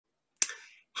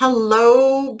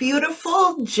Hello,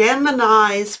 beautiful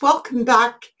Geminis. Welcome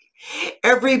back,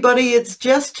 everybody. It's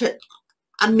just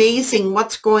amazing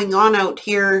what's going on out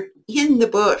here in the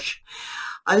bush.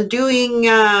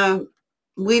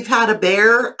 We've had a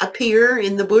bear appear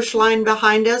in the bush line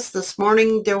behind us. This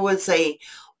morning there was a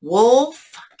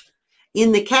wolf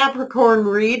in the Capricorn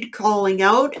read calling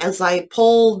out as I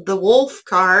pulled the wolf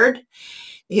card.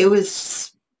 It was,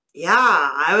 yeah,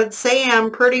 I would say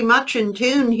I'm pretty much in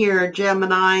tune here,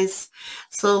 Geminis.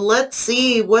 So let's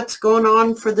see what's going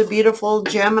on for the beautiful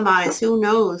Geminis. Who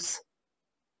knows?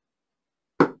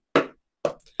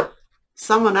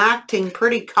 Someone acting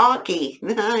pretty cocky.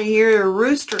 I hear a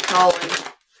rooster calling.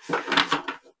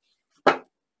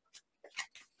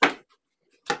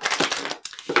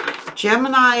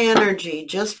 Gemini energy,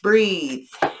 just breathe.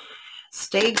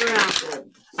 Stay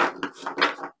grounded.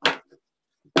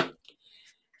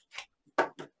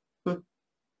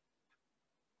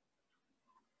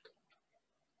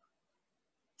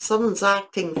 Someone's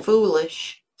acting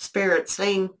foolish. Spirit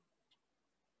saying,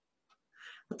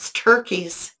 it's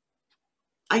turkeys.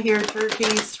 I hear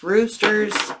turkeys,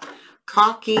 roosters,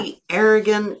 cocky,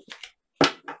 arrogant.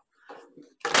 I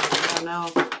don't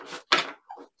know.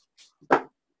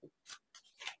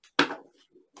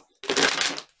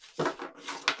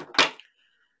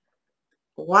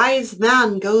 Wise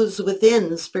man goes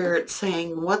within, Spirit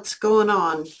saying, what's going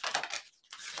on?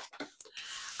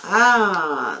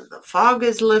 Ah, the fog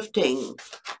is lifting.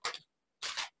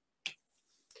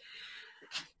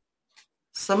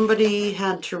 Somebody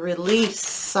had to release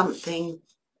something.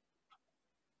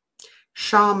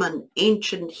 Shaman,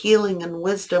 ancient healing and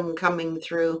wisdom coming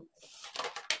through.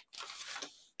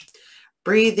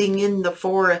 Breathing in the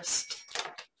forest.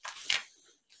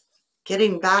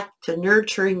 Getting back to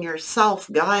nurturing yourself,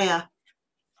 Gaia.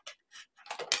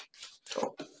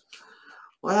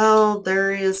 Well,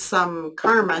 there is some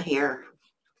karma here.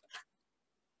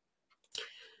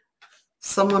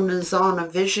 Someone is on a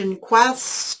vision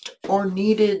quest or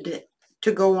needed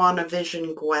to go on a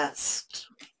vision quest.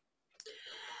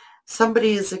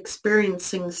 Somebody is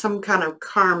experiencing some kind of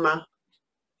karma.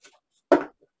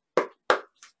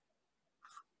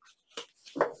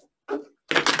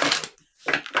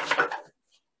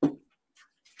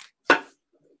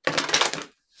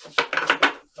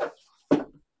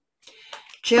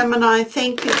 Gemini,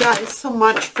 thank you guys so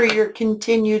much for your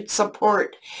continued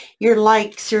support, your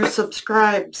likes, your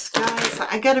subscribes. Guys,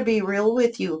 I gotta be real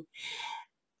with you.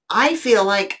 I feel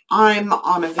like I'm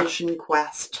on a vision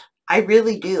quest. I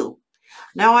really do.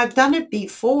 Now, I've done it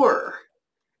before.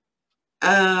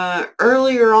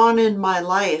 Earlier on in my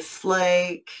life,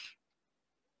 like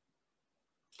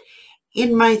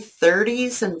in my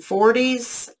 30s and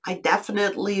 40s, I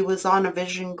definitely was on a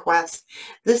vision quest.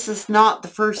 This is not the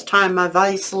first time I've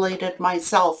isolated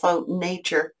myself out in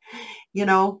nature. You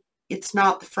know, it's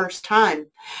not the first time.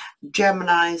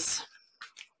 Geminis,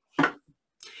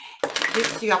 it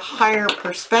gives you a higher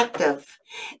perspective.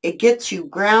 It gets you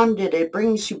grounded. It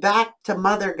brings you back to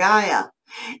Mother Gaia.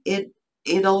 It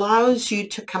allows you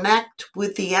to connect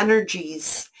with the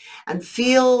energies and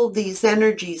feel these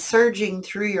energies surging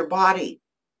through your body.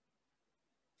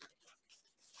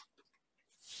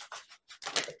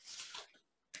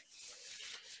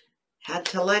 Had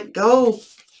to let go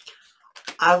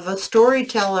of a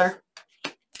storyteller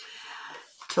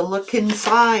to look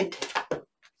inside.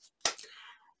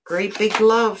 Great big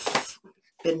love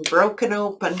been broken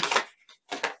open.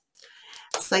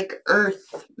 It's like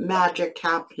earth magic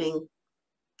happening.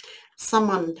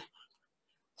 Someone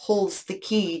holds the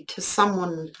key to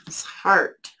someone's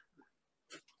heart.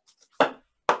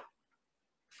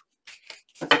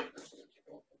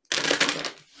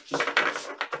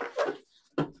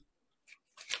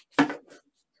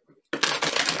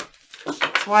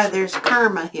 That's why there's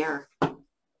karma here.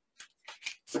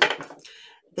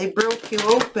 They broke you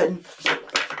open.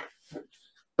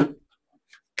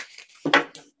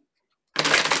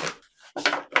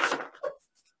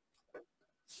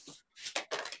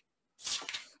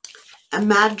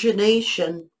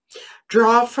 Imagination.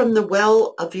 Draw from the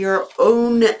well of your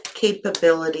own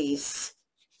capabilities.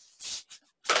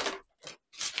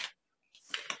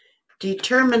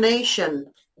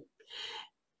 Determination.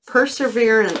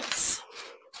 Perseverance.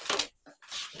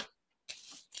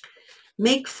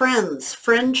 Make friends.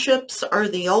 Friendships are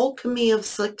the alchemy of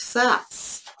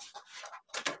success.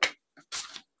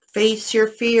 Face your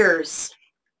fears.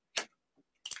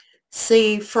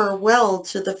 Say farewell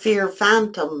to the fear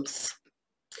phantoms.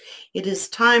 It is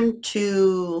time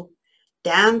to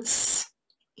dance.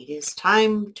 It is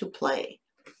time to play.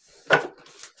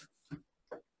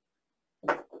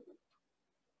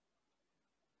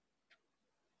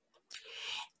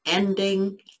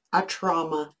 ending a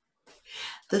trauma.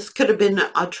 This could have been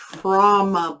a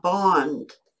trauma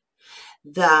bond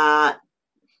that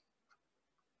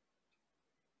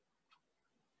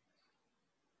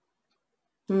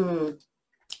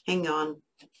hang on.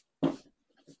 What's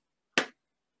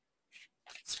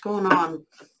going on?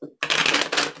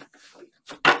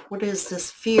 What is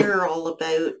this fear all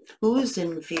about? Who's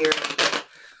in fear?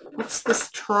 What's this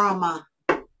trauma?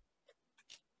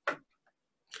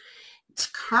 It's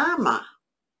karma.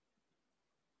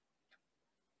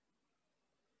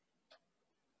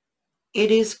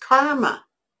 It is karma.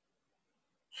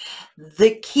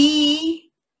 The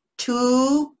key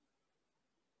to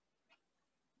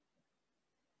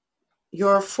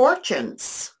your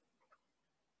fortunes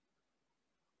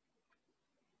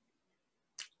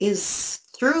is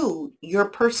through your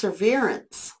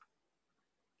perseverance.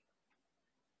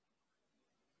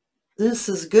 This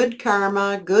is good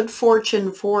karma, good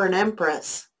fortune for an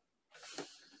empress.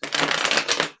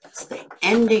 It's the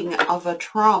ending of a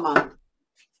trauma.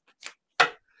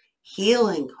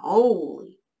 Healing.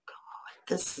 Holy God,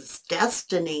 this is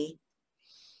destiny.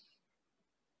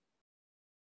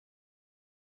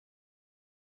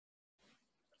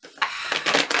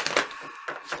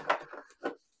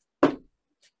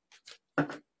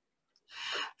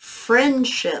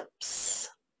 Friendships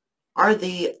are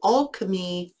the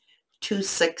alchemy to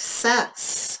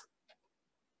success.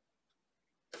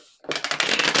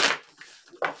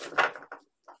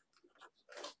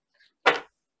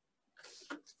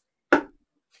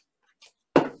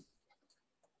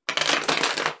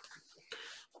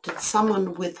 Did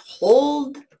someone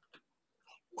withhold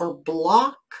or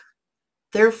block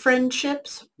their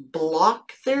friendships,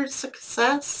 block their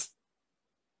success?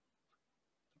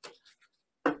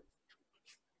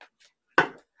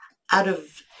 Out of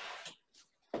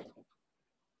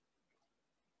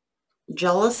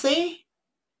jealousy,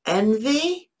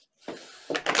 envy,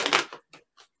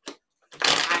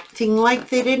 acting like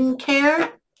they didn't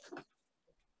care?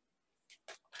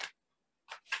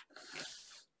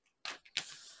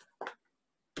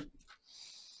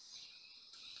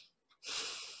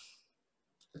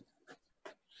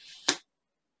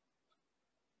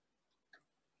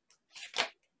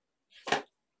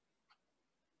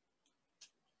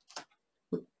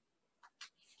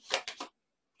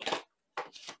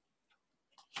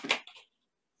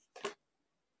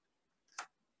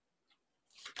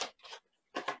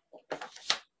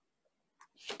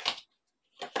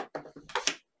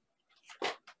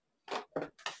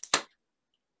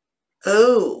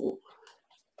 Oh,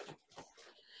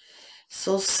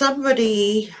 so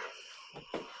somebody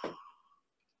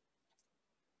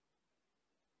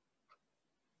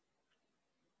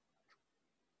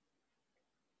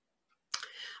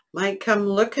might come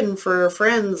looking for a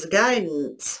friend's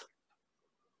guidance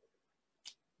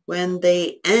when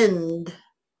they end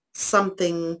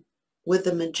something with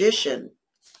a magician.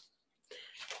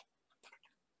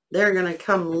 They're going to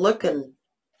come looking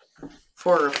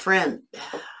for a friend.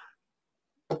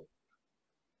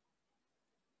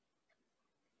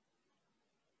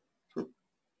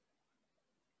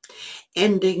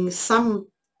 Ending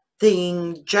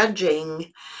something,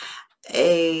 judging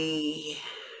a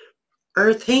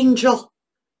earth angel.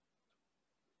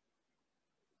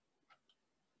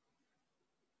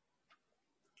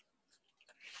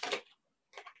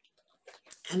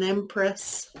 An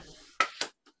empress.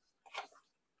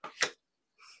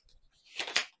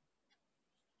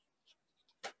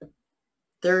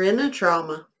 They're in a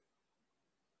trauma.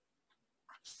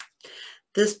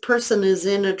 This person is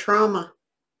in a trauma.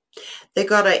 They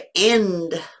got to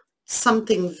end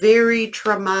something very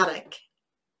traumatic.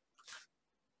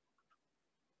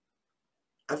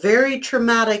 A very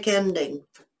traumatic ending.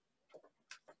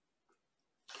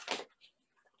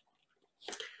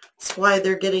 That's why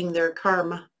they're getting their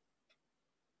karma.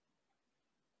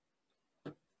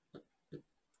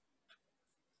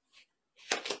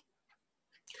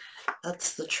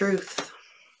 That's the truth.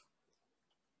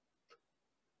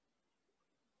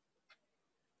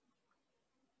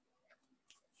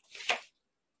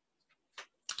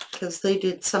 Because they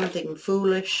did something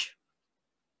foolish.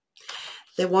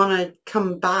 They want to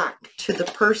come back to the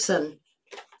person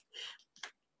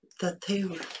that they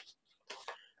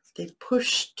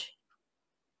pushed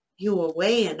you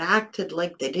away and acted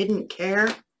like they didn't care.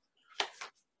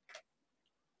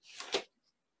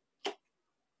 They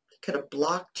could have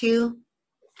blocked you.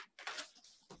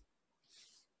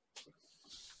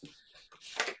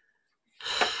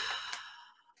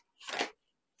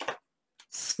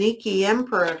 Sneaky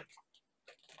emperor.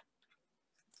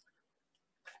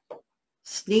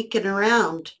 Sneaking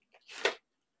around.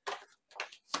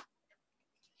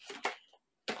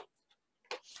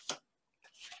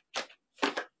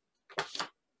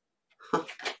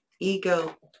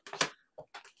 ego.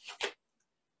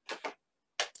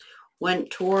 Went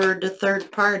toward a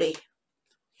third party,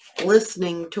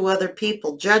 listening to other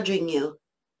people, judging you.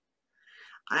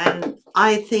 And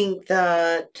I think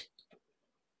that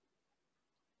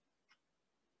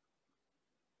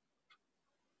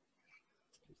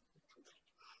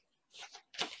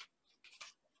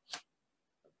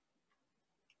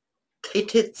they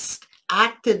just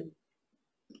acted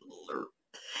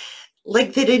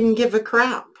like they didn't give a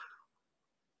crap.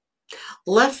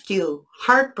 Left you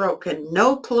heartbroken,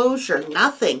 no closure,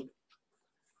 nothing.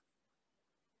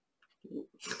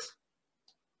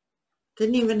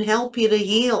 Didn't even help you to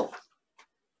heal.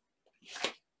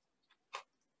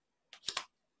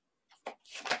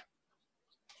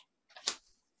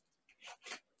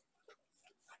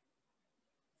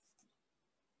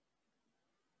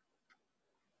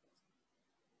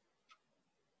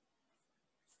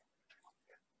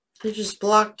 They just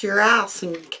blocked your ass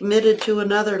and committed to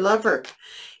another lover,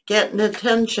 getting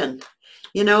attention.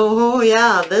 You know, oh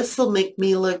yeah, this will make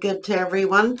me look good to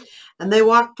everyone. And they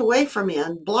walked away from you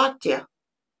and blocked you.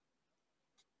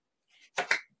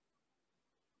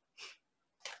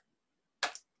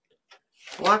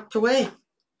 Walked away.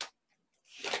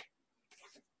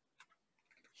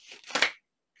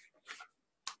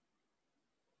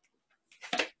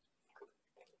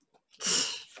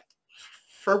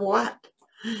 For what?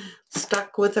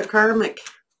 Stuck with a karmic.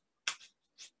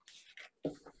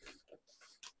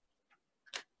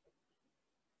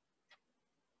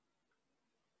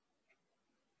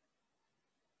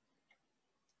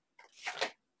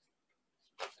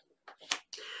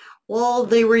 Well,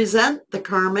 they resent the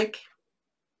karmic.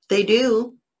 They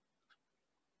do.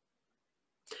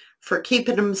 For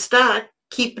keeping them stuck,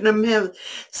 keeping them...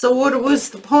 So what was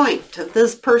the point of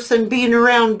this person being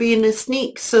around, being a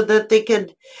sneak, so that they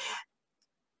could...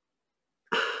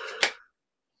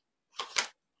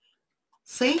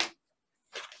 See?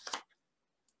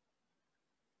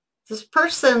 This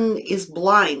person is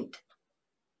blind,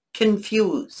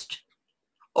 confused,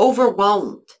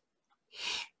 overwhelmed,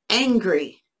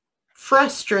 angry,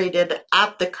 frustrated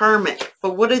at the karmic.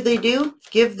 But what do?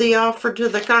 Give the offer to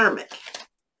the karmic.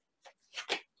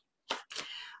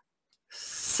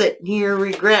 Sitting here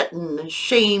regretting,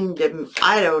 ashamed, and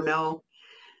I don't know,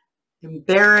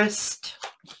 embarrassed,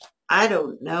 I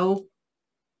don't know.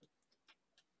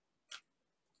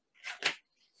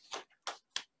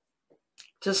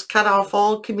 Just cut off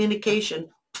all communication.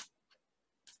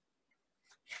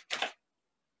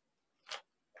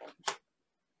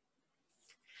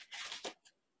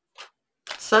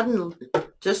 Suddenly,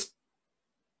 just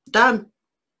done.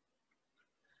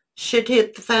 Shit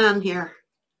hit the fan here.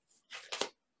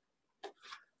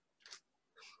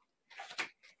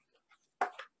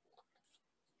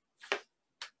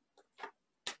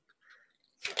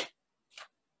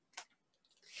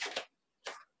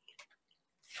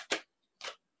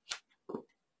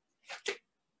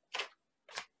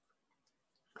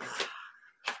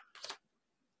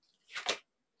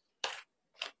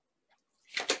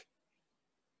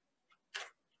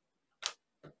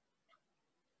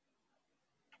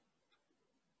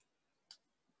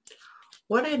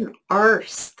 What an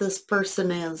arse this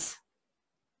person is.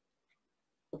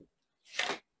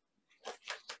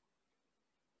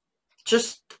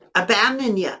 Just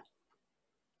abandon you.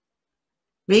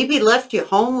 Maybe left you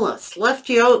homeless, left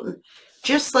you out, and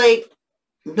just like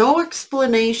no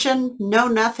explanation, no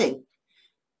nothing.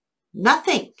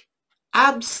 Nothing.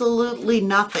 Absolutely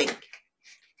nothing.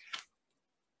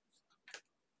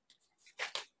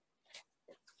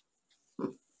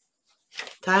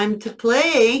 Time to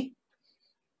play.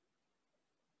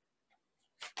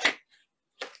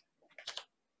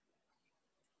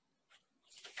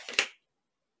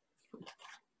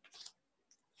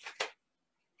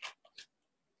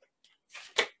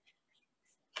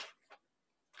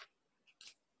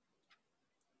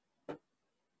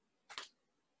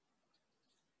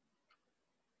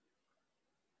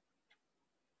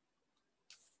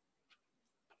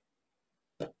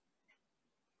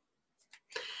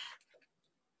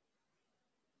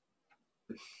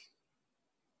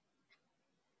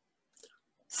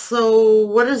 So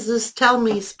what does this tell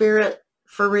me, Spirit,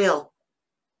 for real?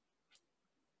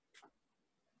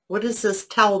 What does this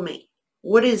tell me?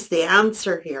 What is the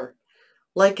answer here?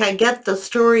 Like, I get the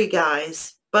story,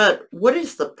 guys, but what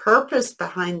is the purpose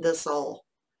behind this all?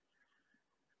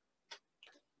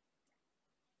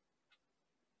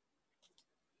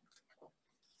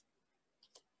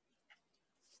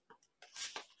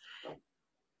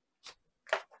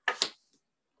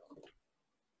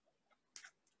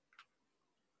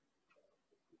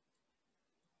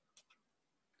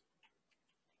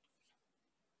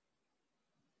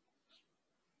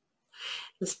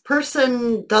 This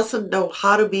person doesn't know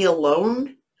how to be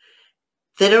alone.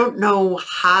 They don't know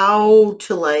how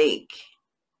to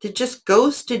they just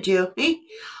ghosted you.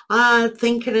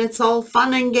 Thinking it's all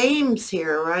fun and games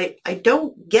here, right? I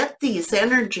don't get these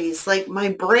energies. Like my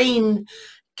brain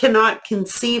cannot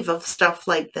conceive of stuff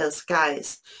like this,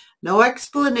 guys. No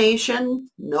explanation,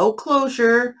 no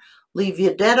closure, leave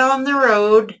you dead on the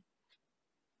road.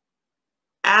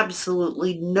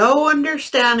 Absolutely no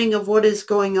understanding of what is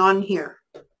going on here.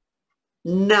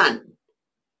 None.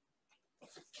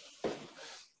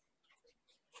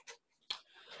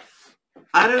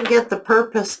 I don't get the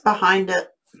purpose behind it.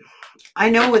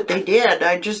 I know what they did.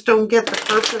 I just don't get the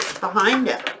purpose behind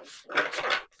it.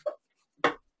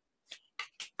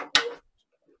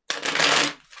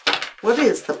 What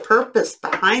is the purpose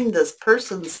behind this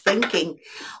person's thinking?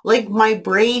 Like my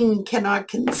brain cannot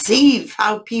conceive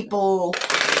how people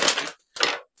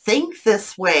think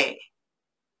this way.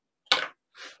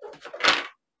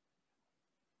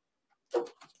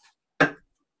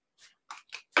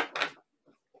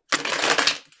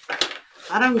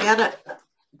 I don't get it.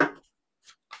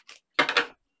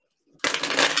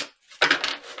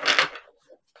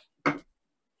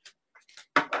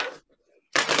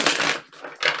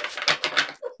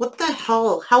 What the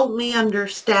hell? Help me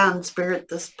understand, Spirit,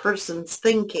 this person's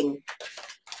thinking.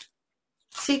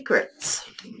 Secrets.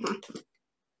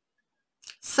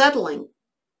 Settling.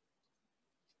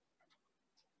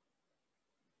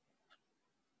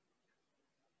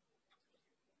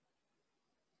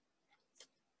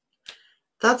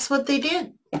 That's what they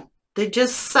did. They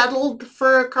just settled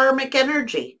for a karmic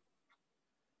energy.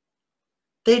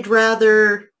 They'd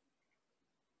rather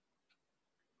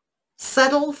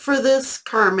settle for this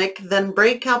karmic than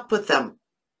break up with them.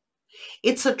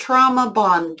 It's a trauma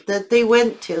bond that they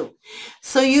went to.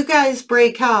 So you guys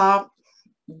break up.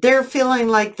 They're feeling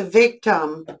like the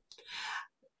victim.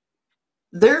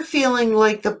 They're feeling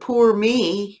like the poor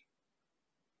me.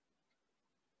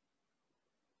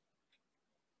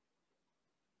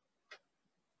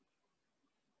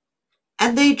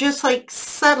 And they just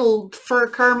settled for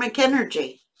karmic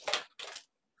energy.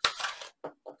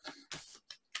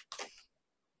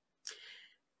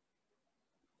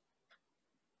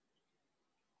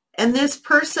 And this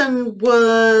person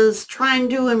was trying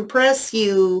to impress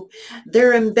you.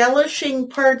 They're embellishing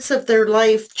parts of their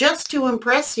life just to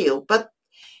impress you, but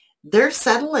they're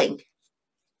settling.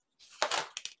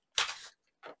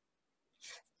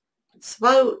 It's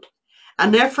about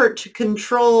an effort to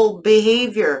control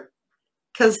behavior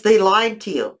because they lied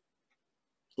to you.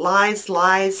 Lies,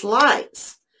 lies,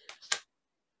 lies.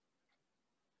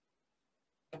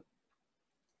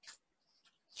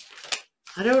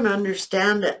 I don't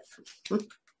understand it.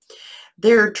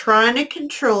 They're trying to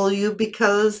control you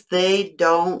because they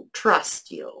don't trust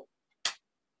you.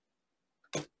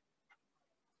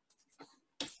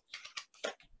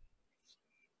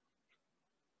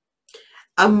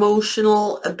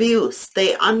 Emotional abuse.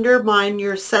 They undermine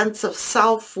your sense of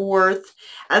self-worth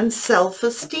and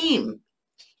self-esteem.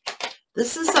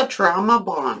 This is a trauma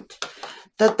bond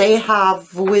that they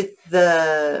have with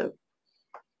the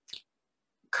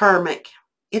karmic.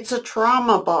 It's a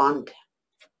trauma bond.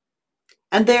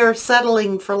 And they're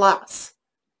settling for less.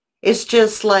 It's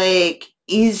just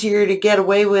easier to get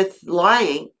away with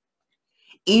lying.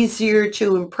 Easier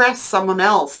to impress someone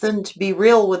else than to be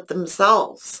real with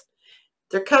themselves.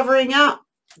 They're covering up.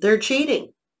 They're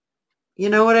cheating. You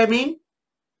know what I mean?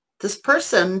 This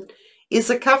person is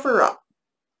a cover-up.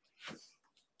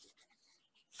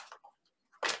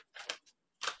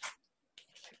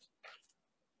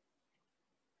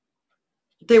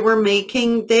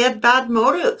 They had bad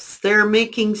motives. They're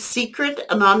making secret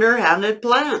and underhanded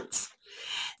plans.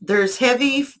 There's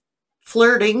heavy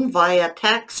flirting via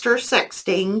text or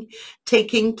sexting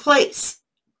taking place.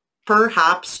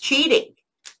 Perhaps cheating.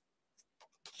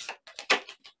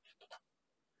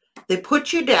 They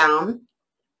put you down.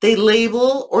 They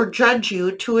label or judge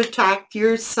you to attack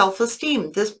your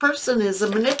self-esteem. This person is a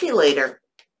manipulator.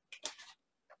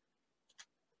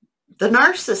 The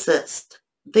narcissist.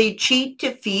 They cheat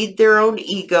to feed their own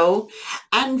ego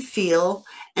and feel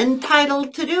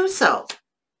entitled to do so.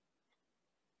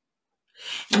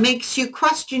 It makes you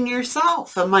question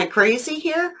yourself. Am I crazy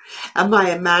here? Am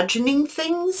I imagining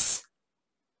things?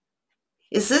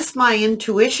 Is this my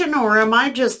intuition or am I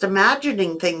just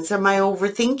imagining things? Am I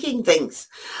overthinking things?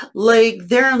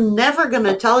 They're never going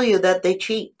to tell you that they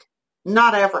cheat.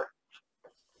 Not ever.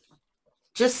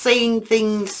 Just saying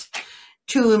things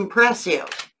to impress you.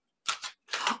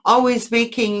 Always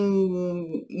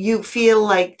making you feel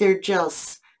like they're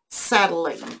just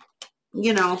settling.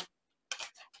 You know,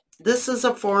 this is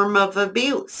a form of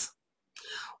abuse.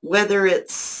 Whether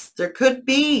there could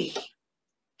be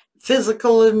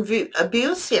physical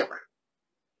abuse here.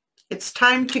 It's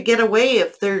time to get away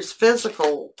if there's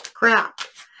physical crap.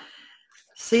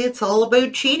 See, it's all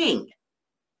about cheating.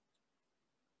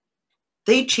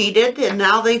 They cheated and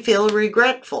now they feel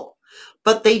regretful.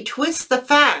 But they twist the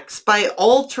facts by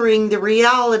altering the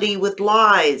reality with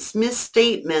lies,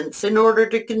 misstatements in order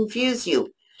to confuse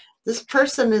you. This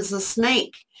person is a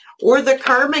snake, or the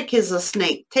karmic is a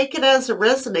snake. Take it as it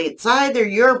resonates. Either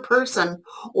your person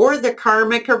or the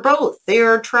karmic or both. They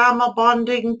are trauma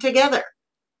bonding together.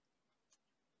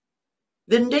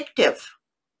 Vindictive.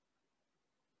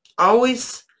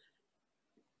 Always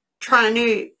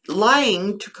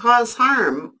lying to cause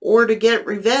harm or to get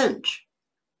revenge.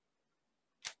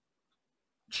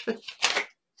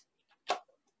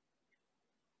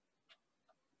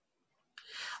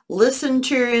 Listen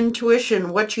to your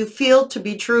intuition. What you feel to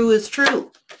be true is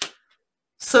true.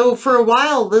 So for a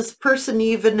while, this person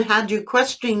even had you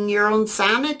questioning your own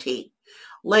sanity.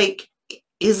 Like,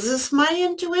 is this my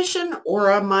intuition or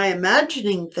am I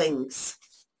imagining things?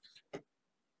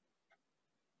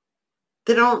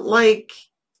 They don't like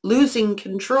losing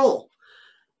control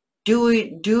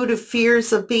due to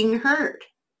fears of being hurt.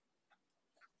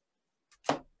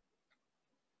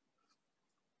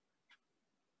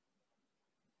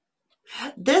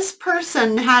 This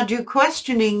person had you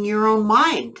questioning your own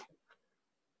mind.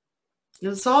 It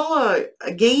was all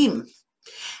a game.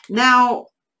 Now,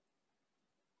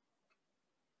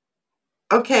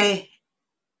 okay,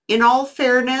 in all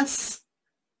fairness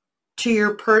to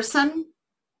your person,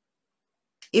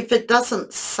 if it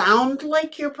doesn't sound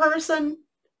like your person,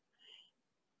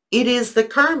 it is the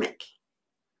karmic.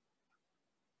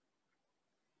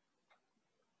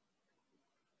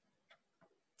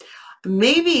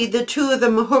 Maybe the two of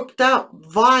them hooked up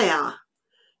via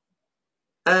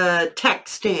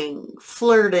texting,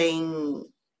 flirting,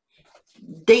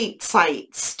 date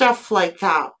sites, stuff like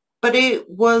that. But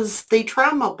they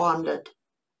trauma bonded.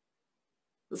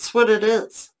 That's what it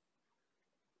is.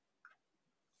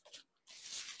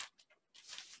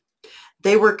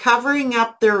 They were covering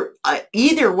up their,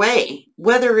 either way,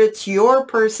 whether it's your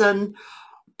person,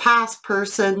 past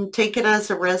person, take it as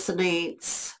it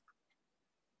resonates,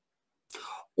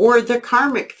 or the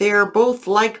karmic. They are both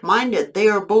like-minded. They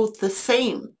are both the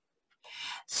same.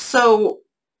 So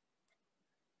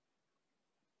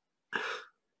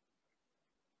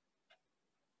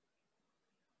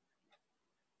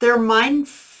they're mind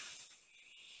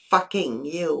fucking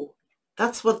you.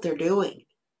 That's what they're doing.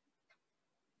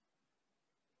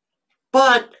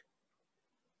 But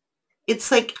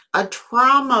it's like a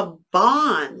trauma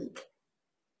bond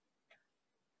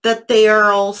that they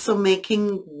are also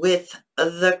making with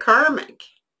the karmic.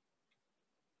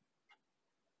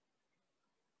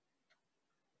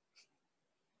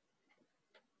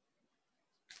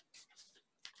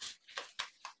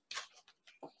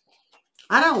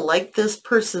 I don't like this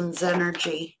person's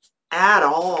energy at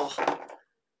all.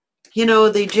 You know,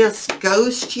 they just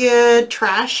ghost you,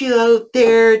 trash you out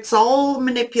there. It's all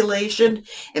manipulation.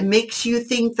 It makes you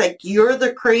think that you're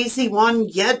the crazy one,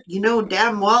 yet you know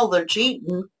damn well they're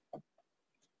cheating.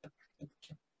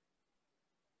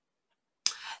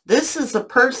 This is a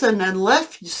person,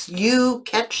 unless you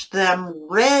catch them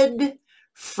red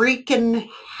freaking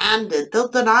handed, they'll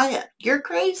deny it. You're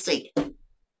crazy.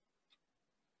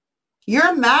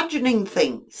 You're imagining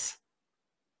things.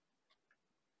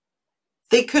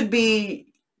 They could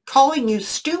be calling you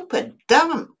stupid,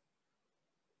 dumb,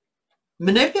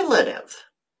 manipulative,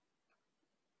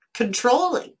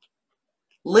 controlling,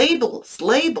 labels,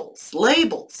 labels,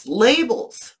 labels,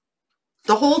 labels.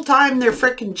 The whole time they're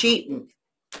frickin' cheating.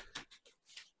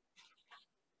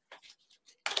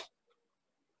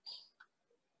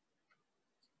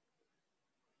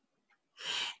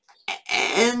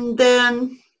 And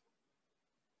then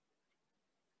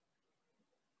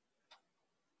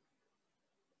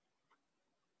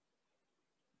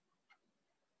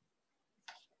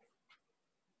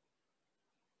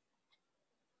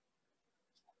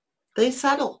they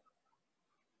settle.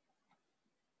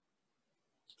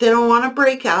 They don't want to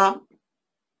break up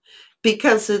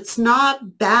because it's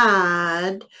not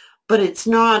bad, but it's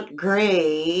not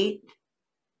great.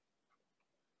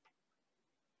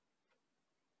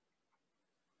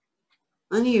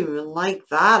 I don't even like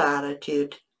that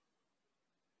attitude.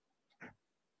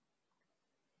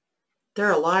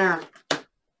 They're a liar.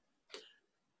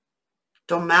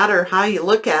 Don't matter how you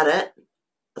look at it.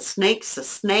 A snake's a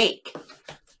snake.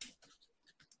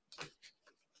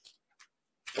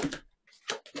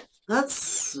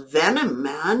 That's venom,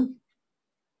 man.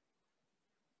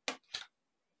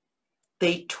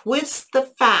 They twist the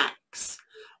facts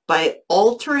by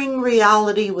altering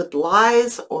reality with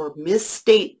lies or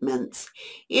misstatements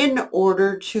in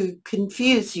order to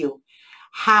confuse you.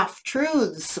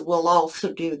 Half-truths will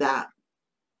also do that,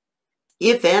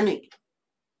 if any.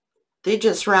 They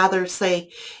just rather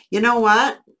say, you know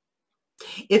what?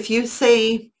 If you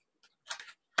say,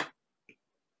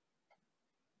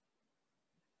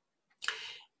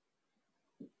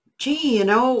 gee, you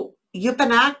know, you've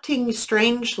been acting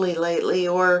strangely lately,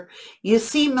 or you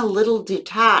seem a little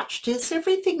detached. Is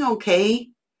everything okay?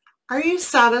 Are you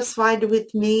satisfied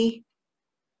with me?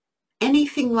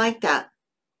 Anything like that.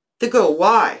 They go,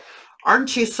 why?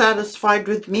 Aren't you satisfied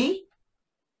with me?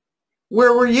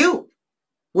 Where were you?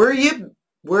 Where you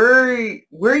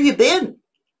been?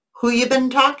 Who you been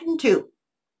talking to?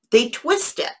 They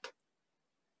twist it.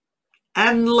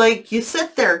 And like you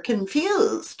sit there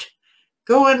confused,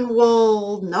 going,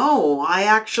 well, no, I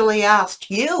actually asked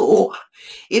you.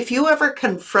 If you ever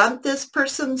confront this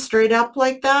person straight up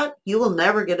like that, you will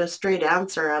never get a straight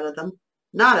answer out of them.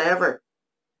 Not ever.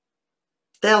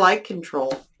 They like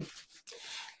control.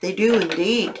 They do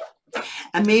indeed.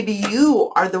 And maybe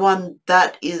you are the one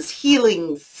that is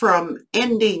healing from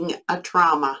ending a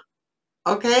trauma.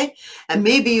 Okay? And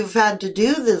maybe you've had to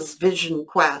do this vision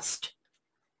quest.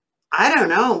 I don't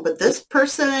know, but this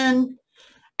person,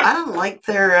 I don't like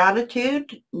their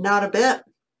attitude. Not a bit.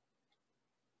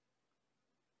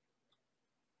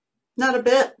 Not a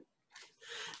bit.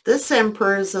 This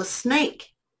emperor is a snake.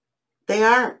 They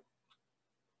are.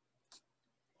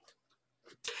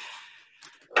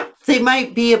 They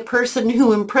might be a person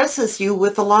who impresses you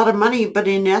with a lot of money, but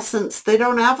in essence, they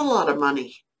don't have a lot of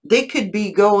money. They could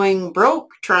be going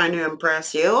broke trying to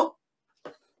impress you.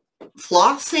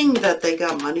 Flossing that they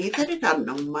got money. They got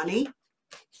no money.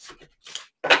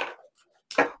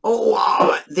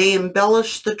 Oh, they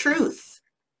embellish the truth.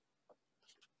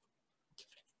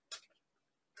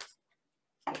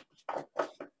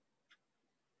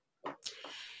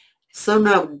 So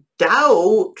no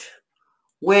doubt,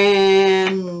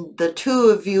 when the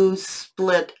two of you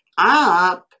split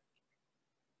up,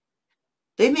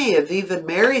 they may have even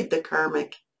married the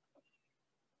karmic.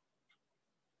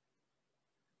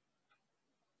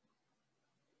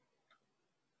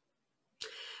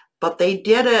 But they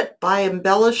did it by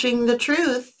embellishing the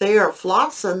truth. They are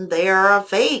flossing. They are a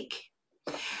fake.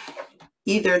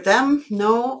 Either them,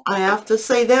 no, I have to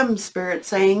say them, Spirit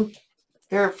saying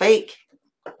they're a fake.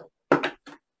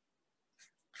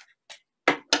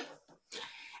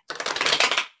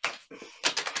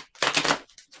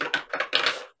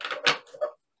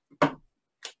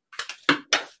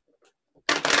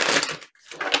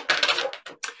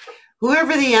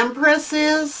 Whoever the Empress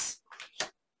is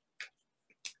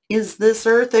this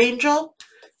earth angel,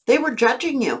 they were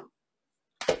judging you.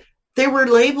 They were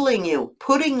labeling you,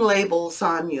 putting labels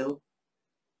on you.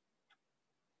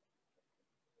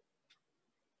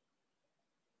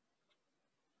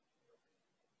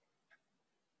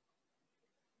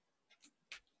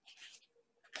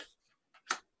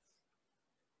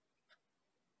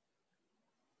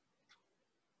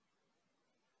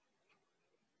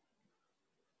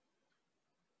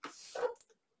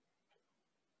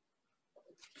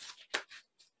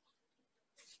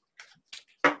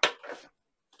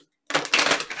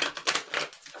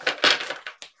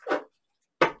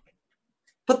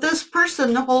 But this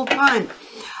person the whole time,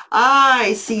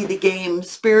 I see the game.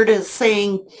 Spirit is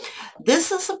saying, this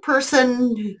is a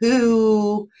person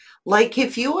who, like,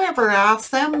 if you ever ask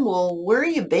them, well, where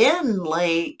you been?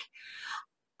 Like,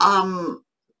 you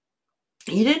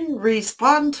didn't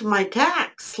respond to my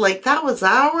text. Like, that was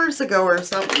hours ago or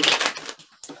something.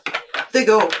 They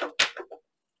go,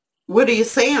 what are you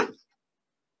saying?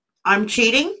 I'm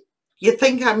cheating? You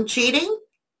think I'm cheating?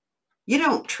 You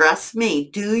don't trust me,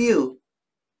 do you?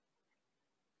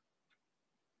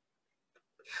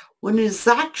 When it's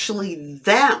actually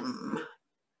them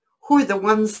who are the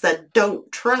ones that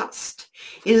don't trust.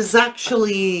 It is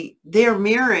actually their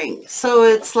mirroring. So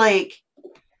it's like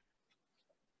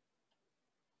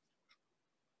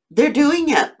they're doing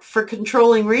it for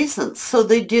controlling reasons. So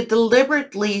they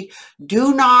deliberately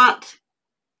do not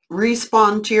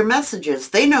respond to your messages.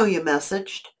 They know you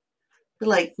messaged. They're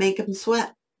like, make them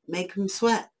sweat. Make them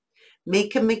sweat.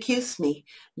 Make them accuse me.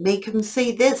 Make them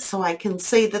say this so I can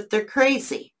say that they're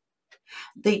crazy.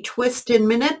 They twist and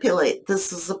manipulate.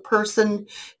 This is a person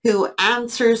who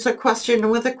answers a question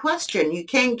with a question. You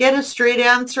can't get a straight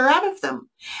answer out of them.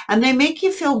 And they make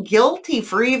you feel guilty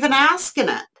for even asking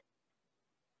it.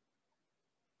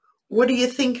 What do you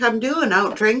think I'm doing?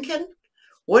 Out drinking?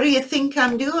 What do you think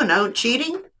I'm doing? Out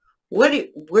cheating? Where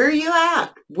are you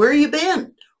at? Where you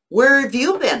been? Where have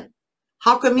you been?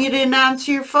 How come you didn't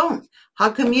answer your phone? How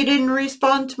come you didn't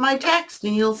respond to my text?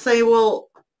 And you'll say, well,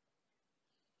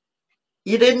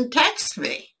 you didn't text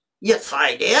me. Yes,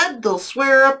 I did. They'll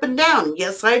swear up and down.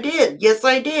 Yes, I did. Yes,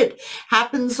 I did.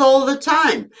 Happens all the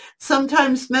time.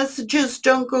 Sometimes messages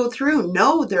don't go through.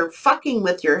 No, they're fucking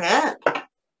with your head.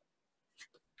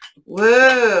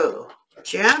 Whoa,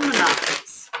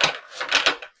 Geminis.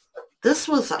 This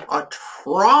was a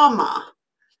trauma.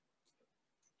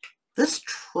 This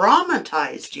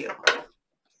traumatized you.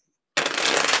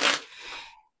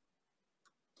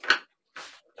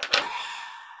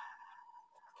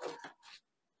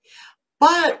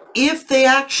 But if they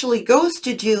actually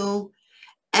ghosted you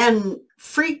and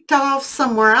freaked off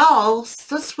somewhere else,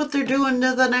 that's what they're doing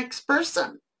to the next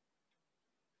person.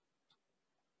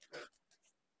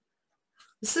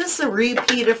 Is this a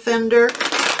repeat offender?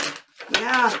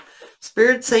 Yeah.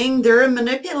 Spirit saying they're a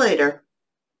manipulator.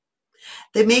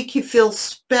 They make you feel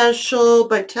special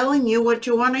by telling you what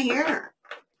you want to hear.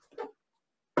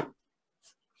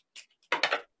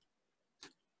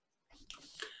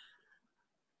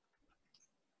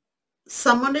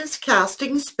 Someone is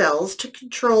casting spells to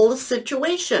control a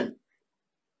situation.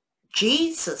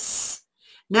 Jesus.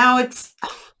 Now it's,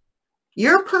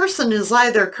 your person is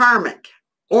either karmic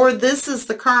or this is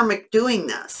the karmic doing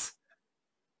this.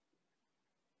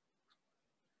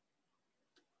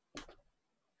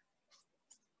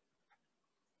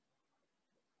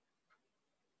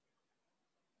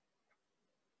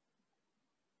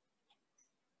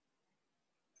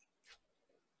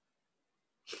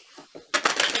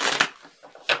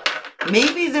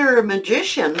 Maybe they're a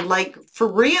magician, like for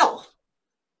real.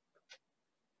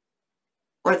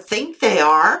 Or think they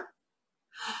are.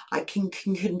 I can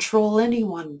control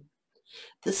anyone.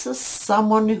 This is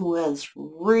someone who has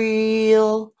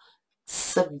real,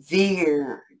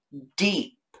 severe,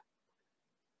 deep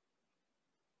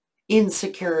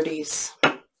insecurities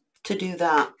to do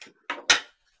that.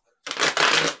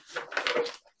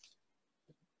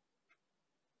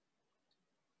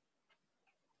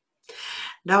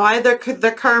 Now, either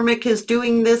the karmic is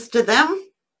doing this to them,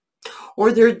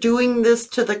 or they're doing this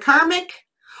to the karmic,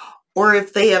 or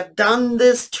if they have done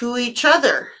this to each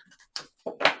other.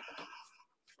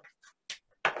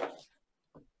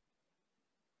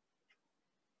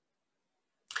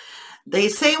 They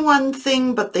say one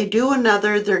thing, but they do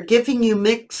another. They're giving you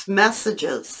mixed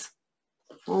messages.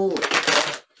 Holy,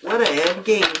 what a head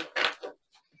game.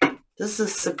 This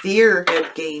is severe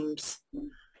head games.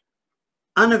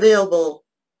 Unavailable.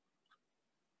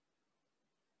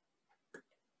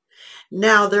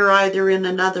 Now they're either in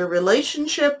another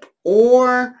relationship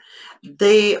or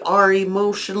they are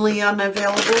emotionally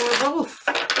unavailable, or both.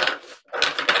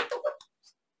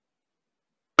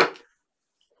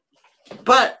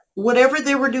 But whatever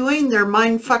they were doing, they're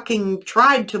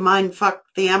tried to mind fuck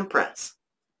the Empress.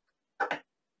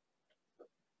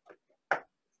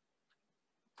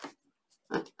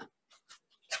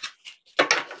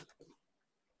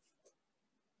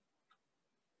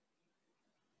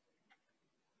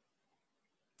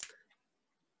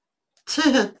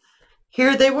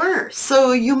 Here they were.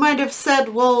 So you might have said,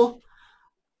 well,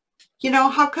 you know,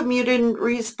 how come you didn't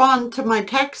respond to my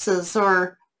texts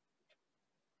or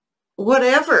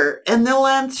whatever? And they'll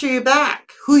answer you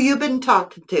back. Who you been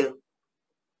talking to?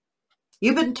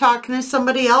 You've been talking to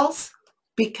somebody else?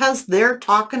 Because they're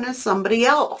talking to somebody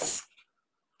else.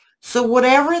 So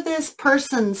whatever this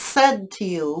person said to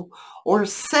you or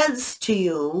says to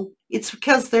you, it's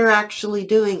because they're actually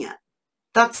doing it.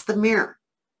 That's the mirror.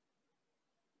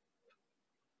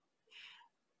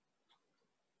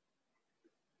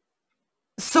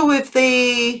 So if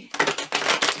they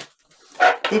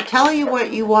tell you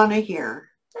what you want to hear,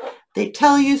 they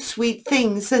tell you sweet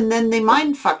things, and then they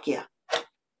mind fuck you.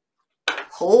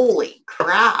 Holy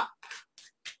crap.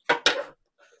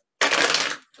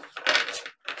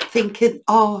 Thinking,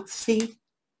 oh, see?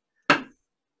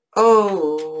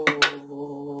 Oh.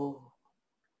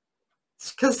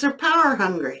 It's because they're power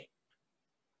hungry.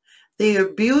 They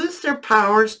abuse their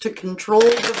powers to control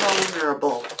the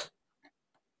vulnerable.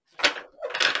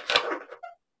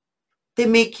 They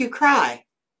make you cry.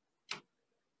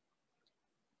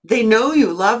 They know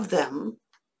you love them.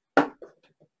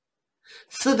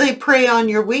 So they prey on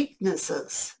your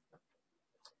weaknesses.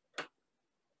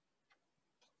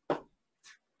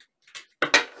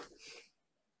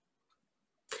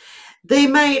 They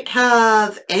might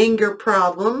have anger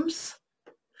problems,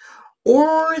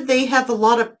 or they have a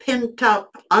lot of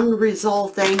pent-up,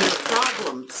 unresolved anger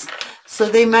problems. So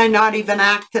they might not even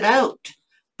act it out,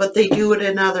 but they do it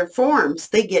in other forms.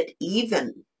 They get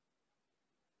even.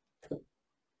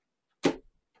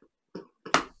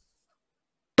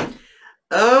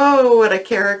 Oh, what a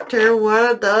character.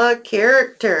 What a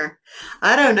character.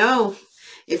 I don't know.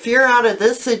 If you're out of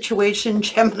this situation,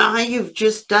 Gemini, you've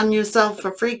just done yourself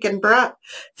a freaking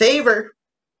favor.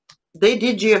 They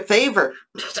did you a favor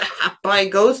by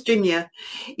ghosting you.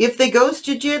 If they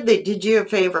ghosted you, they did you a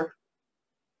favor.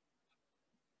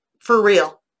 For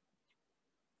real.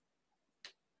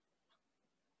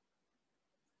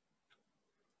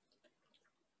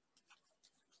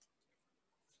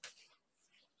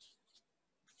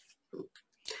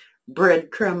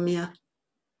 Breadcrumb, yeah.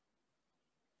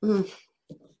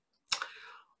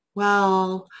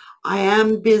 Well, I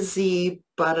am busy,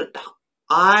 but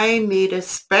I made a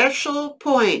special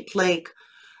point, like,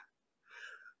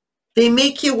 they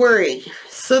make you worry.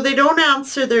 So they don't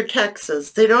answer their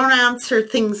texts. They don't answer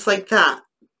things like that.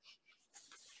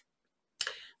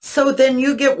 So then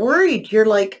you get worried. You're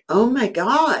like, oh my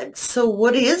God, so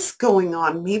what is going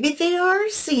on? Maybe they are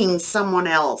seeing someone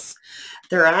else.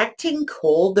 They're acting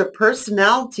cold. Their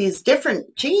personality is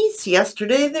different. Geez,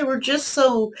 yesterday they were just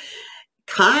so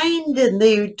kind and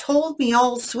they told me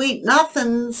all sweet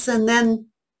nothings and then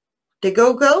they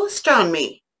go ghost on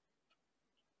me.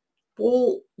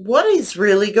 Well, what is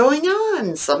really going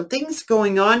on? Something's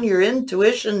going on. Your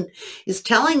intuition is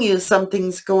telling you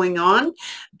something's going on.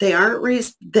 They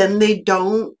aren't, then they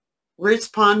don't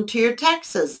respond to your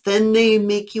texts. Then they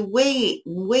make you wait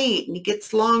and wait, and it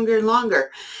gets longer and longer,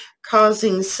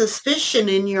 causing suspicion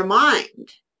in your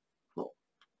mind.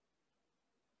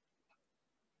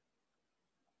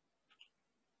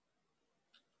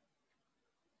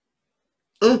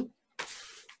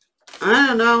 I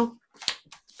don't know.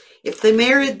 If they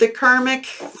married the karmic,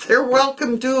 they're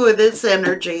welcome to this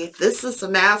energy. This is a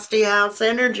nasty ass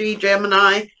energy,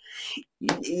 Gemini.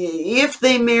 If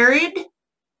they married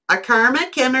a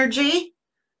karmic energy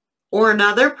or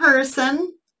another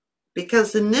person,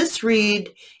 because in this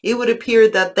read, it would appear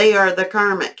that they are the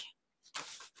karmic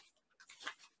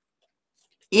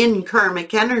in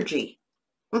karmic energy.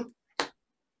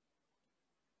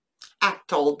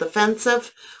 Act all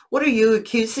defensive. What are you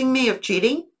accusing me of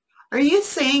cheating? Are you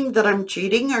saying that I'm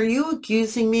cheating? Are you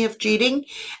accusing me of cheating?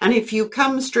 And if you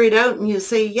come straight out and you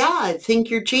say, yeah, I think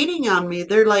you're cheating on me,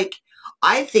 they're like,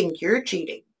 I think you're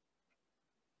cheating.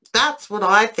 That's what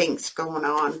I think's going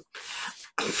on.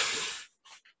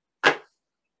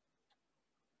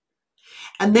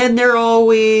 And then they're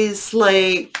always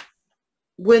like,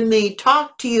 when they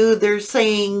talk to you, they're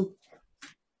saying,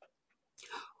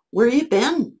 where you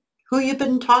been? Who you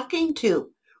been talking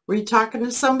to? Were you talking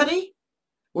to somebody?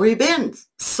 Where you been?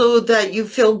 So that you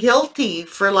feel guilty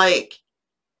for like,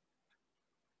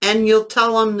 and you'll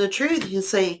tell them the truth. You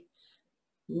say,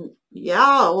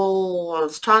 yeah, well, I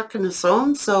was talking to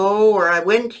so-and-so, or I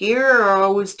went here, or I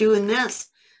was doing this.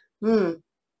 And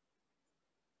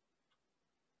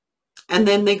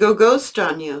then they go ghost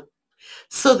on you.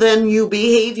 So then you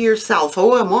behave yourself.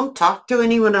 Oh, I won't talk to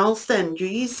anyone else then.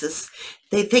 Jesus,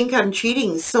 they think I'm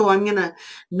cheating, so I'm going to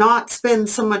not spend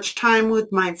so much time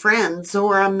with my friends,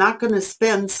 or I'm not going to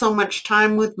spend so much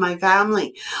time with my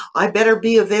family. I better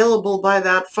be available by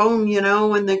that phone, you know,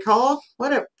 when they call.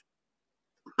 I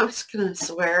was going to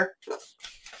swear.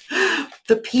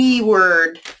 The P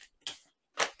word.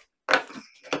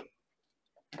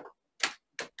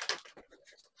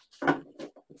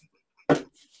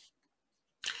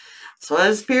 So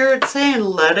as Spirit's saying,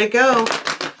 let it go.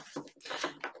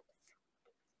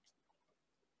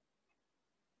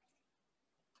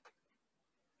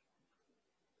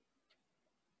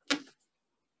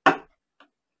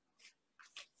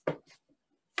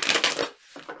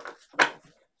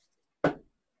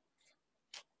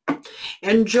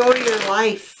 Enjoy your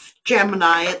life,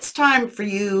 Gemini. It's time for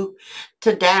you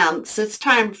to dance. It's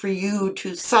time for you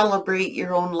to celebrate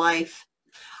your own life.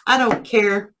 I don't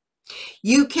care.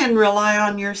 You can rely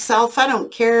on yourself. I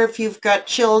don't care if you've got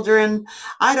children.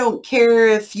 I don't care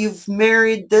if you've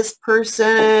married this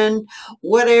person,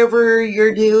 whatever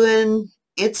you're doing.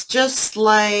 It's just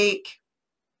like,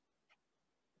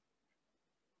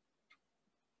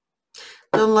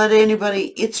 don't let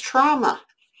anybody, it's trauma.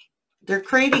 They're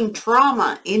creating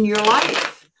trauma in your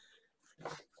life.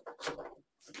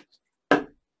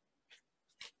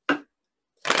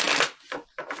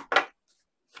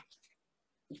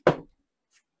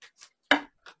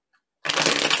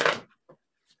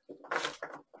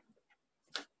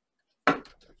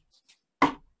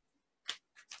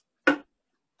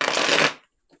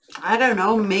 I don't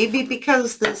know, maybe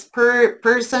because this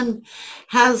person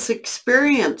has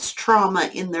experienced trauma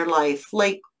in their life,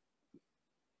 like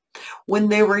when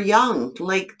they were young.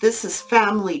 Like, this is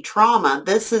family trauma.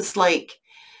 This is like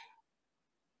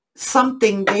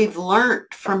something they've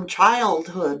learned from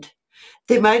childhood.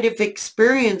 They might have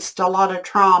experienced a lot of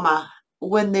trauma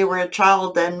when they were a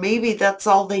child, and maybe that's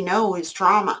all they know is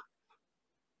trauma.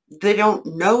 They don't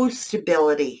know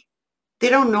stability. They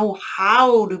don't know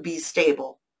how to be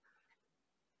stable.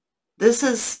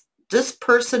 This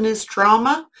person is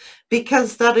trauma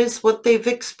because that is what they've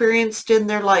experienced in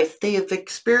their life. They have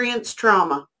experienced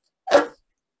trauma.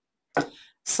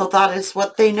 So that is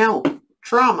what they know,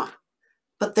 trauma,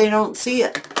 but they don't see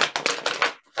it.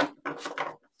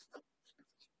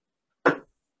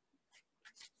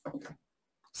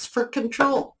 It's for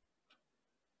control.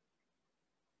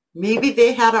 Maybe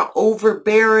they had an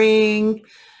overbearing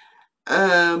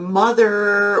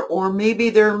mother, or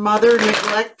maybe their mother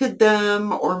neglected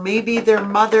them, or maybe their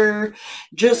mother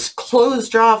just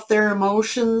closed off their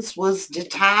emotions, was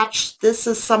detached. This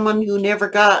is someone who never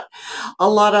got a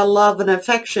lot of love and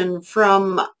affection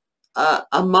from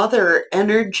a mother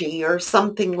energy or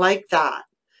something like that.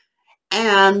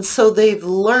 And so they've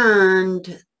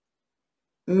learned,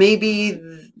 maybe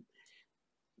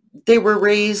they were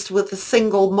raised with a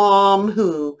single mom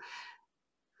who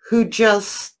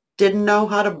just didn't know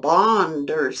how to bond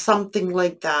or something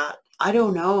like that. I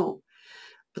don't know.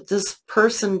 But this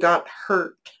person got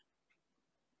hurt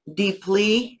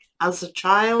deeply as a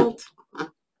child.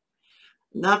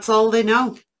 That's all they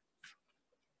know.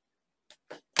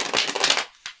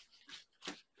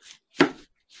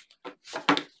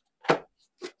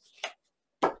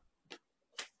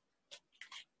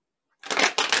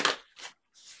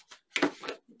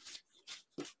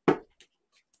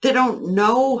 They don't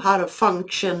know how to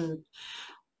function.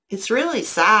 It's really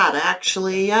sad,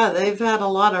 actually. Yeah, they've had a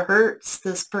lot of hurts,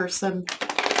 this person.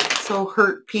 So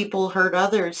hurt people hurt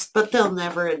others, but they'll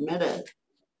never admit it.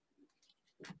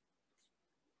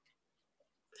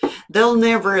 They'll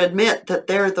never admit that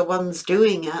they're the ones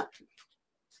doing it.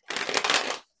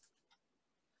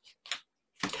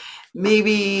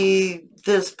 Maybe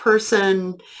this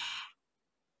person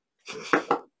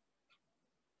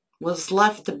was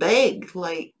left to beg,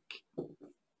 like,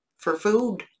 for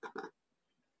food.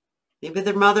 Maybe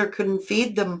their mother couldn't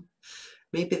feed them.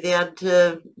 Maybe they had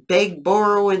to beg,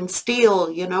 borrow, and steal,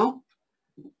 you know,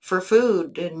 for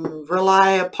food, and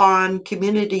rely upon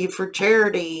community for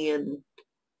charity, and,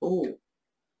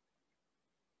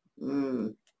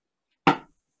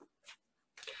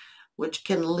 which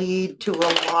can lead to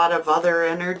a lot of other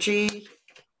energy.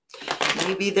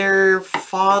 Maybe their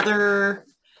father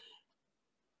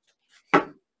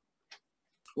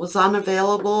was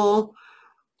unavailable.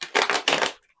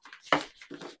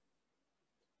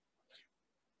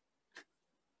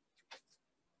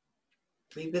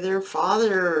 Maybe their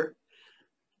father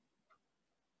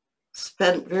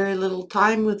spent very little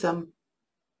time with them.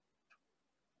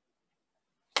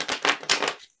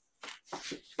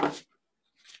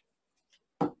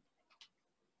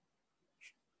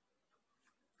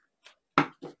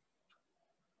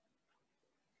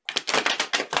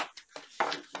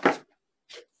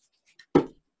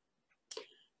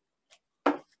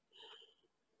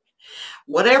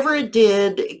 Whatever it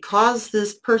did, it caused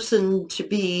this person to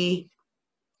be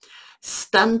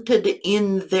stunted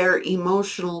in their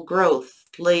emotional growth,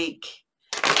 like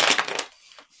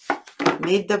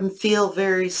made them feel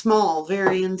very small,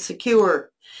 very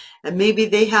insecure. And maybe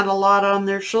they had a lot on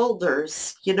their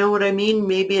shoulders. You know what I mean?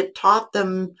 Maybe it taught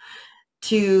them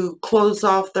to close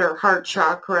off their heart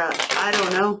chakra. I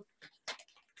don't know.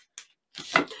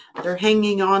 They're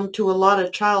hanging on to a lot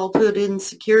of childhood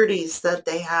insecurities that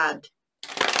they had.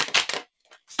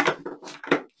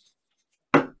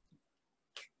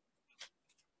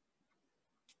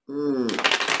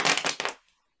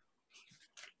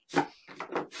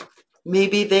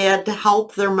 Maybe they had to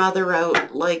help their mother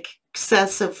out, like,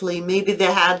 excessively. Maybe they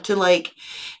had to, like,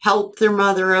 help their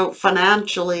mother out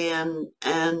financially, and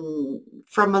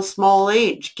from a small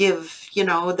age give, you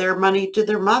know, their money to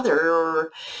their mother,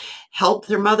 or help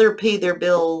their mother pay their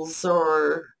bills,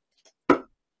 or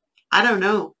I don't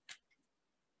know.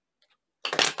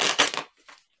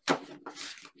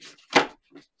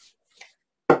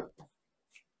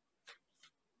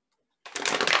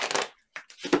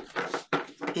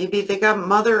 Maybe they got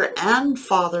mother and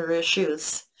father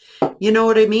issues. You know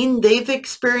what I mean? They've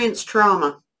experienced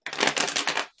trauma.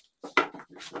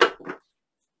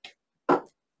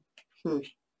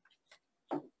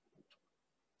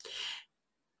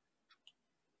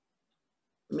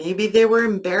 Maybe they were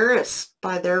embarrassed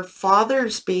by their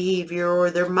father's behavior or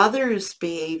their mother's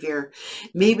behavior.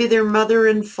 Maybe their mother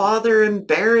and father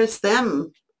embarrassed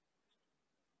them.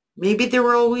 Maybe they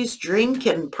were always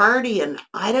drinking, partying.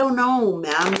 I don't know,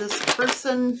 man. This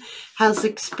person has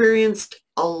experienced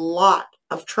a lot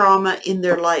of trauma in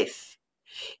their life.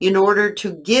 In order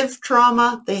to give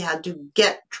trauma, they had to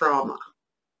get trauma.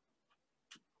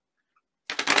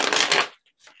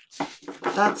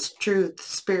 That's truth,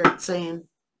 Spirit saying.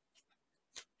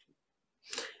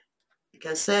 Like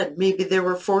I said, maybe they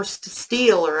were forced to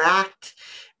steal or act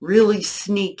really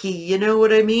sneaky. You know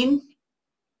what I mean?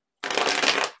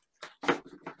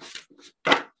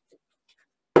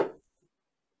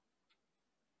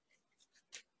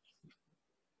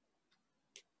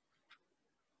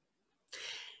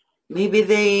 Maybe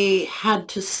they had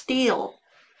to steal.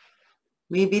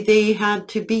 Maybe they had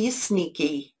to be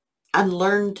sneaky and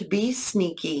learn to be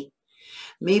sneaky.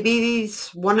 Maybe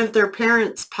one of their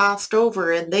parents passed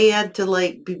over and they had to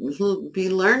like be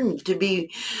learned to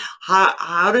be,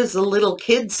 how does a little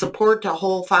kid support a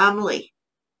whole family?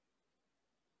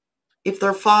 If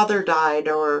their father died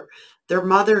or their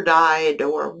mother died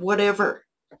or whatever.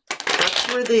 That's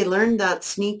where they learned that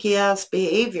sneaky ass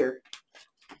behavior.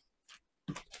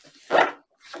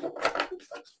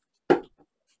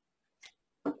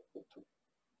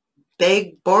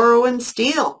 Beg, borrow, and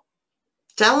steal.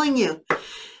 Telling you,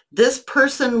 this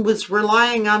person was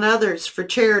relying on others for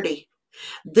charity.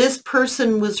 This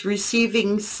person was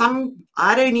receiving some,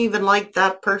 I don't even like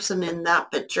that person in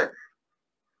that picture.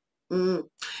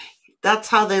 That's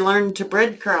how they learned to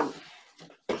breadcrumb.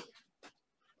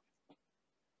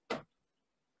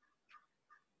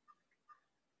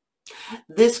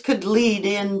 This could lead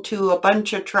into a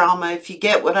bunch of trauma, if you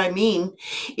get what I mean.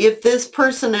 If this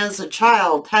person as a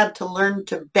child had to learn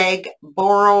to beg,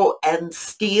 borrow, and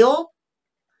steal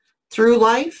through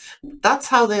life, that's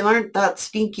how they learned that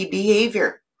sneaky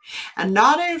behavior. And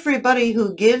not everybody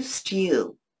who gives to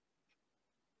you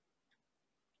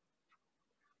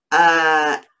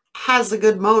has a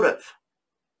good motive.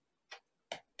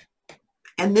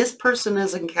 And this person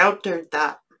has encountered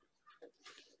that.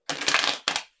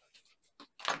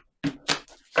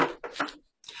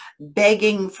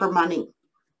 Begging for money.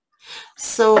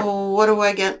 So what do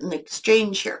I get in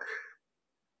exchange here?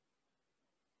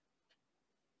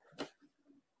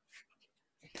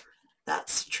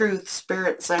 That's the truth,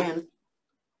 Spirit saying.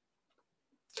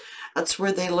 That's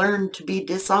where they learn to be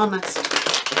dishonest.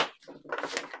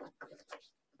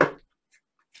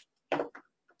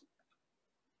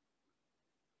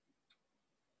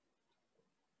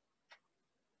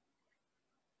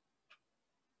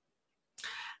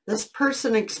 This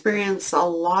person experienced a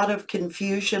lot of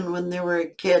confusion when they were a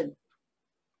kid.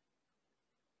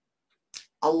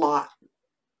 A lot.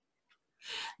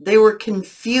 They were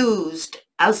confused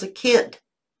as a kid.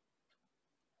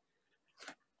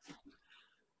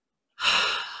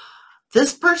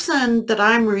 This person that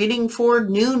I'm reading for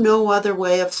knew no other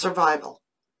way of survival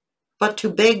but to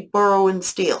beg, borrow, and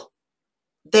steal.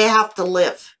 They have to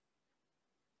live.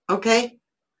 Okay?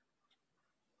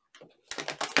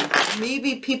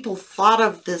 Maybe people thought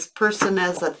of this person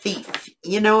as a thief.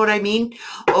 You know what I mean?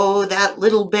 Oh, that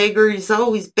little beggar, he's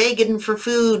always begging for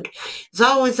food. He's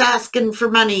always asking for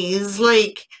money. He's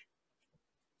like...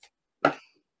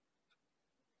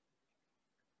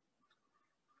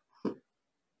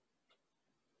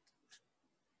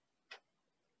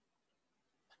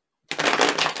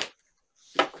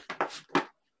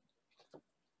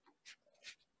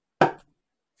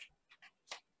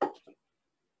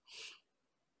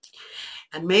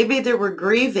 And maybe they were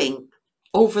grieving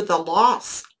over the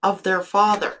loss of their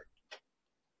father.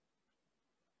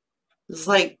 It's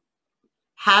like,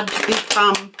 had to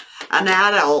become an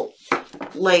adult,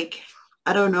 like,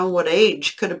 I don't know what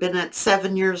age, could have been at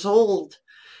 7 years old,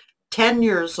 10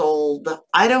 years old,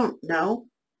 I don't know.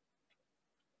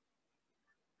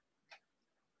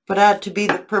 But had to be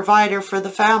the provider for the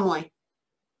family.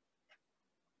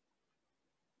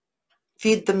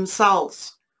 Feed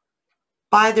themselves.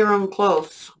 Buy their own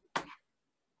clothes.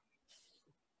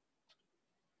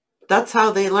 That's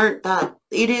how they learned that.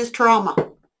 It is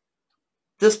trauma.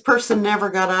 This person never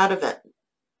got out of it.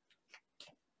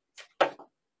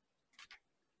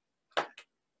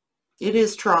 It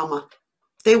is trauma.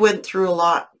 They went through a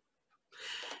lot.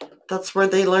 That's where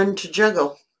they learned to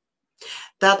juggle.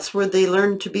 That's where they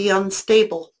learned to be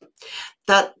unstable.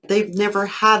 That they've never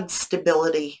had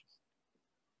stability.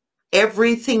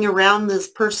 Everything around this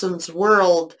person's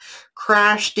world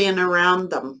crashed in around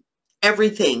them.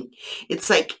 Everything. It's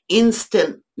like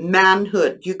instant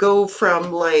manhood. You go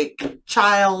from like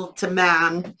child to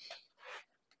man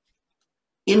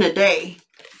in a day.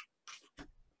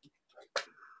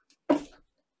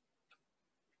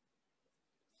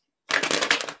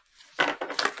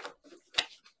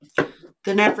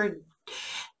 They never,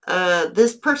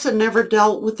 this person never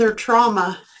dealt with their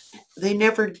trauma. They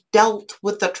never dealt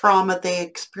with the trauma they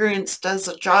experienced as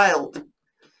a child.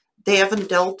 They haven't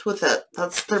dealt with it.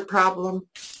 That's their problem.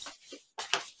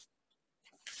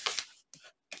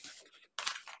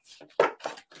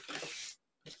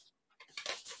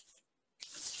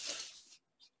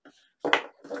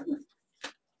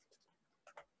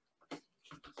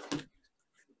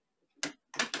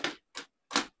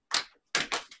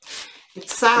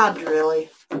 It's sad, really.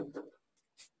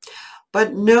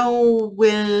 But know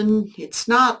when it's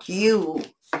not you.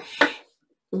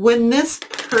 When this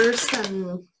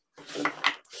person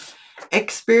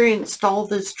experienced all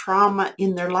this trauma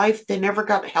in their life, they never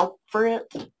got help for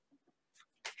it.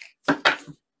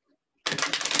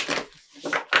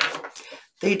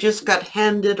 They just got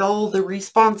handed all the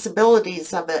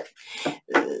responsibilities of it.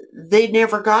 They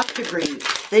never got to grieve.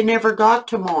 They never got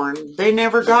to mourn. They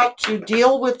never got to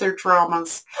deal with their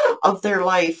traumas of their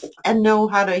life and know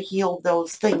how to heal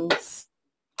those things.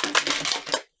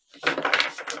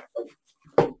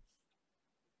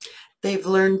 They've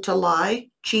learned to lie,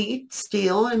 cheat,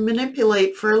 steal, and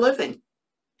manipulate for a living.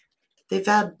 They've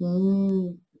had...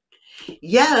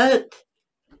 Yet,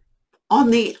 on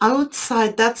the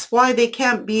outside, that's why they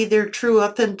can't be their true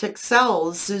authentic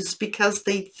selves, is because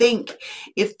they think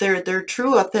if they're their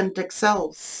true authentic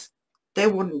selves, they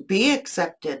wouldn't be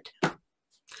accepted.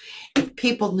 If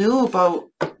people knew about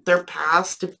their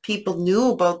past, if people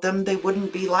knew about them, they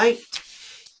wouldn't be liked.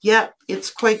 Yet, it's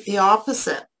quite the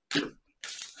opposite.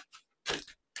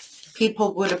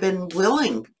 People would have been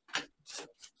willing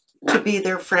to be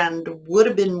their friend, would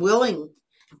have been willing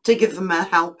to give them a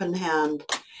helping hand.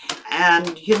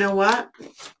 And you know what?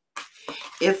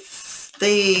 If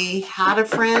they had a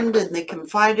friend and they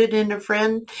confided in a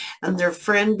friend and their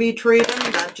friend betrayed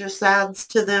them, that just adds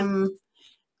to them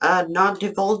not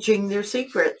divulging their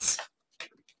secrets.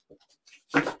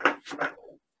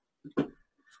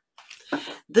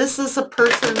 This is a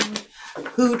person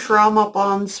who trauma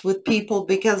bonds with people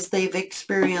because they've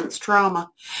experienced trauma.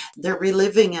 They're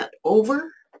reliving it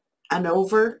over and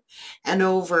over and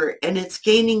over, and it's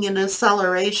gaining in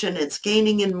acceleration, it's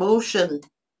gaining in motion.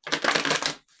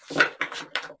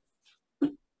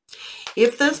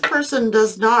 If this person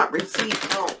does not receive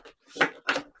help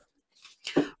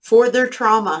for their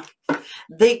trauma,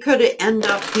 they could end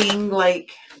up being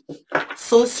like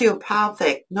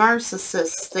sociopathic,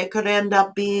 narcissists. They could end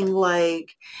up being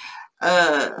like,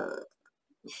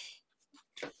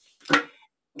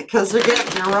 because they're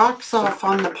getting their rocks off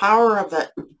on the power of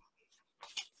it.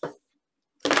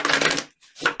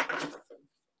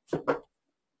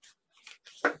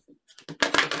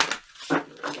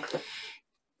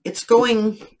 It's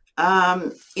going,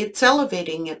 it's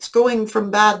elevating. It's going from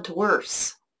bad to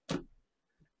worse.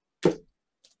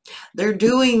 They're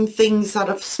doing things out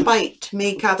of spite to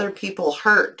make other people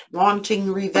hurt,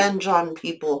 wanting revenge on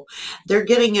people. They're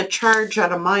getting a charge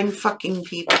out of mind-fucking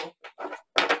people.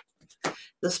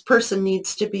 This person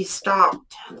needs to be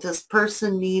stopped. This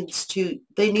person needs to,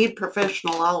 they need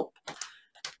professional help.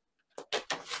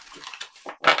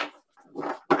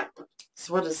 That's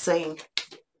what it's saying.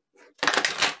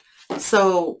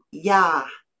 So, yeah,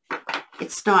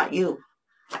 it's not you.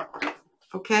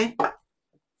 Okay?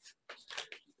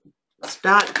 It's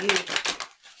not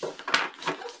you.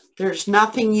 There's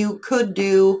nothing you could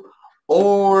do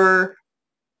or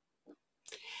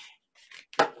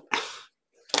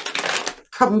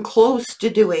come close to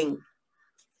doing.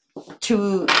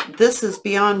 This is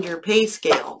beyond your pay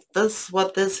scale. This is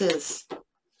what this is.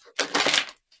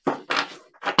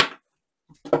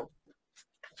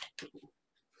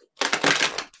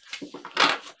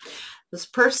 This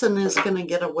person is going to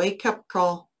get a wake-up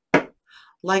call.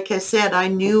 Like I said, I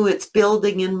knew it's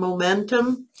building in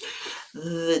momentum.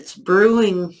 It's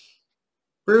brewing,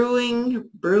 brewing,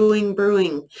 brewing,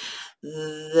 brewing.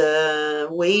 The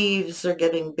waves are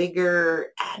getting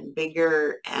bigger and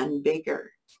bigger and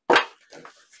bigger.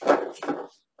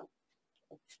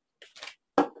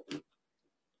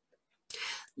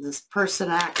 This person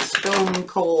acts stone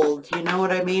cold. You know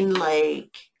what I mean?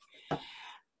 Like,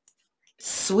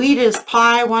 sweet as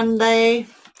pie one day.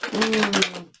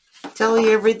 Tell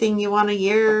you everything you want to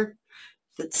hear.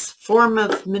 It's a form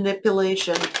of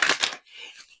manipulation.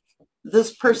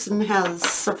 This person has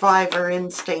survivor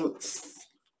instincts.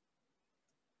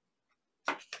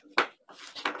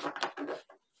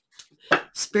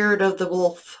 Spirit of the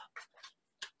wolf.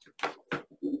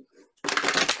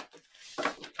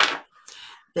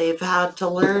 They've had to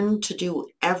learn to do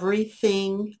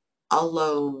everything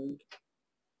alone.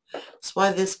 That's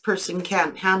why this person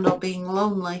can't handle being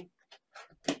lonely.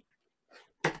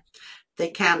 They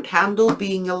can't handle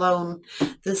being alone.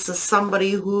 This is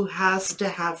somebody who has to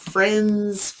have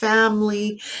friends,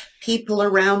 family, people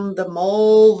around them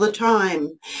all the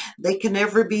time. They can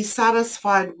never be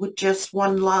satisfied with just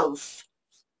one love.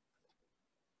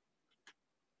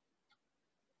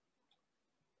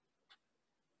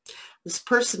 This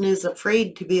person is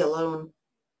afraid to be alone.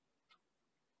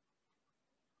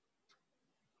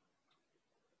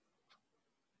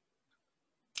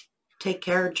 Take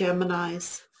care,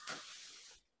 Geminis.